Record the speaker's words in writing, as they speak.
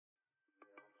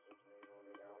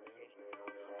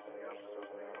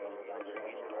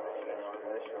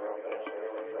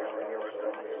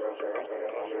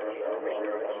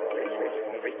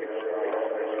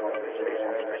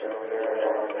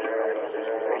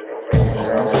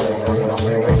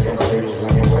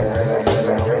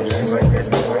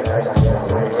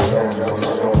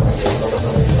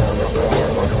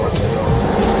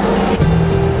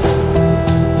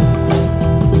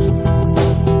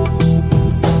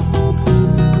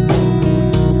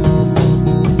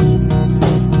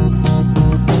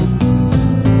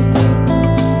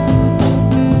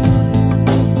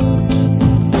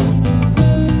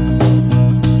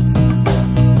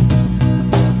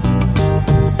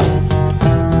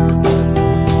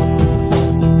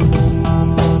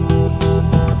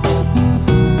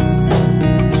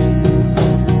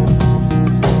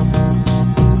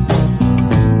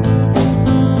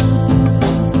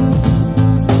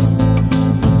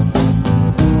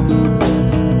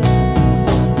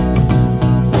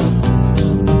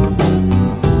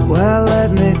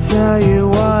Tell you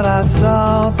what I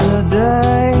saw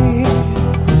today,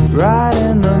 right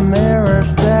in the mirror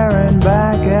staring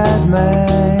back at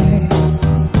me.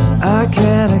 I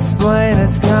can't explain,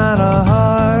 it's kinda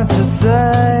hard to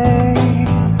say.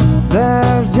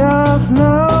 There's just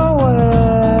no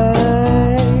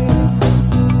way.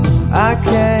 I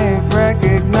can't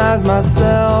recognize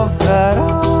myself at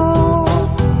all.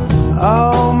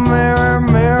 Oh, mirror,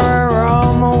 mirror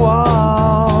on the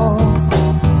wall,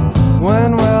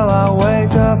 when will I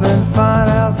wake up and find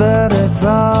out that it's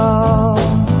all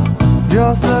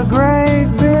just a great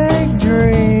big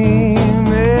dream,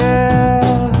 yeah.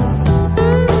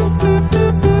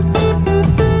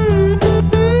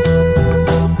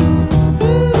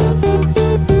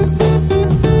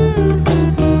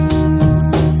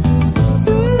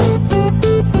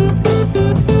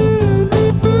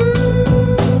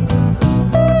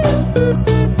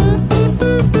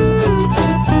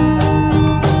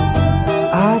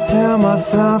 I tell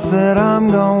myself that I'm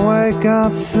gonna wake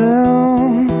up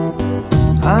soon.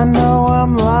 I know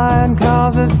I'm lying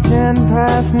 'cause it's 10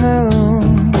 past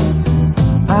noon.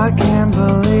 I can't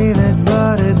believe it,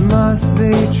 but it must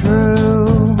be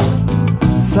true.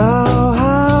 So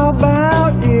how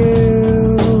about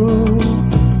you?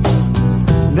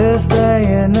 This day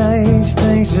and age,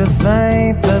 things just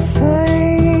ain't the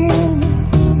same.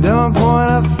 Don't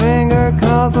point a finger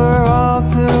 'cause we're all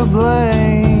to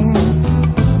blame.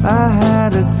 I had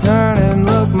to turn and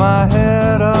look my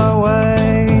head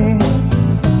away,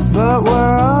 but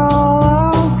we're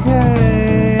all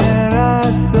okay, and I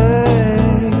say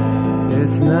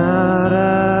it's not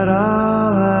at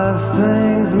all as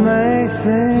things may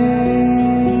seem.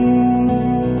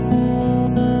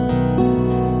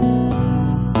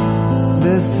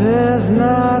 This is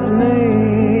not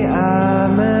me,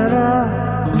 I'm in a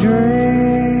dream.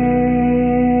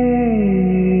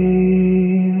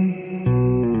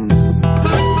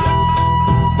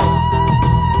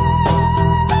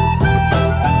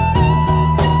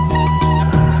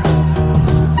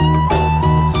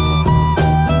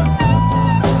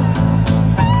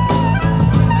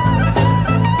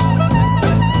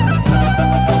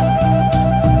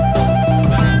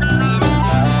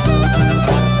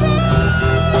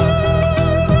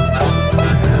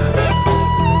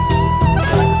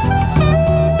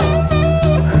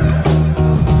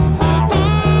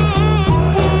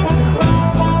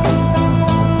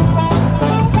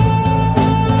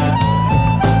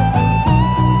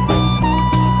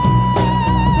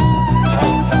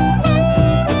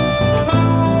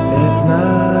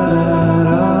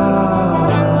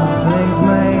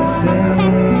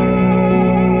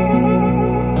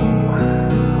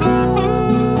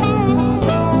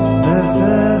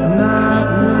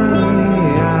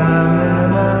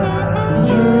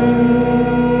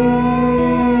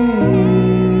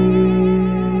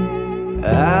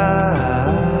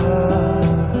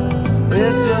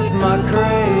 It's just my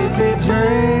crazy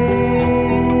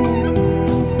dream.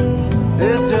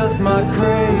 It's just my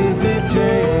crazy